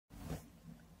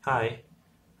Hi,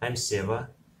 I'm Seva.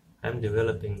 I'm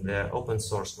developing the open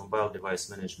source mobile device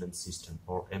management system,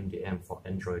 or MDM, for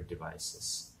Android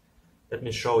devices. Let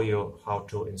me show you how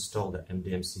to install the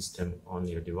MDM system on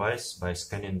your device by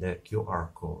scanning the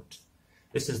QR code.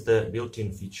 This is the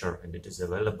built-in feature and it is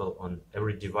available on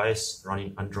every device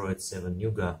running Android 7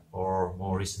 Nougat or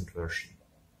more recent version.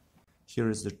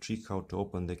 Here is the trick how to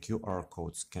open the QR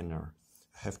code scanner.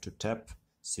 You have to tap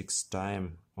 6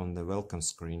 times on the welcome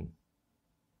screen.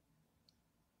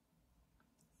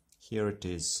 Here it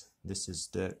is. This is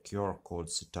the QR code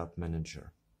setup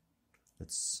manager.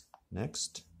 Let's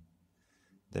next.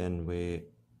 Then we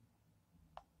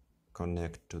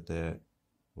connect to the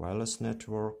wireless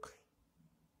network.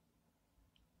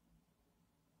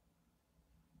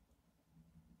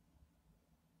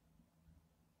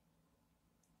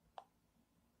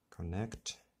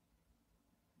 Connect.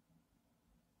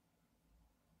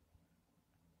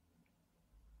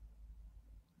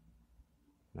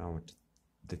 Now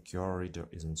the QR reader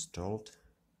is installed.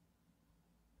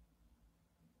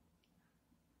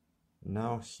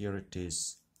 Now here it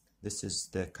is. This is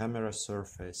the camera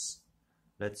surface.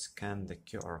 Let's scan the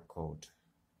QR code.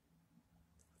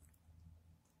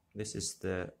 This is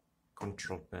the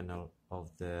control panel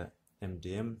of the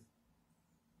MDM.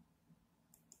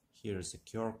 Here is the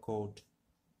QR code.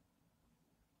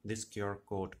 This QR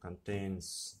code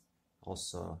contains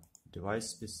also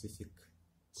device-specific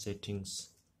settings.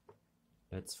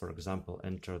 Let's, for example,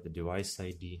 enter the device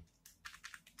ID.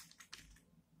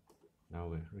 Now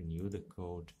we renew the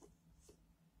code.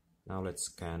 Now let's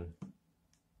scan.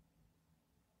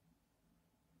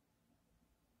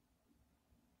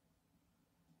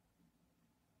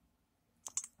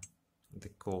 The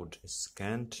code is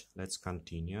scanned. Let's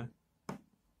continue.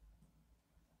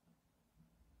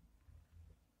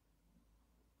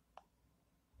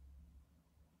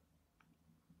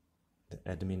 The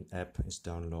admin app is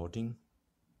downloading.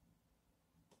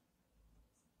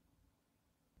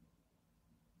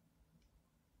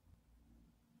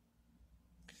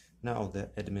 Now the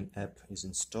admin app is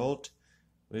installed.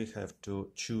 We have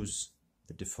to choose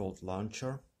the default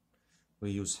launcher. We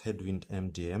use Headwind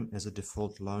MDM as a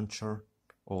default launcher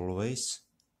always.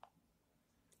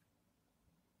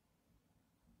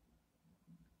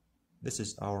 This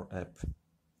is our app.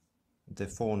 The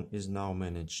phone is now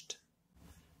managed.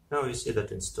 Now you see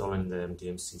that installing the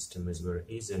MDM system is very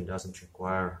easy and doesn't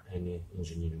require any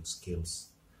engineering skills.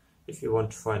 If you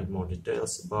want to find more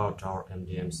details about our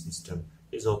MDM system,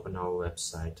 please open our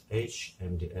website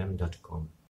hmdm.com.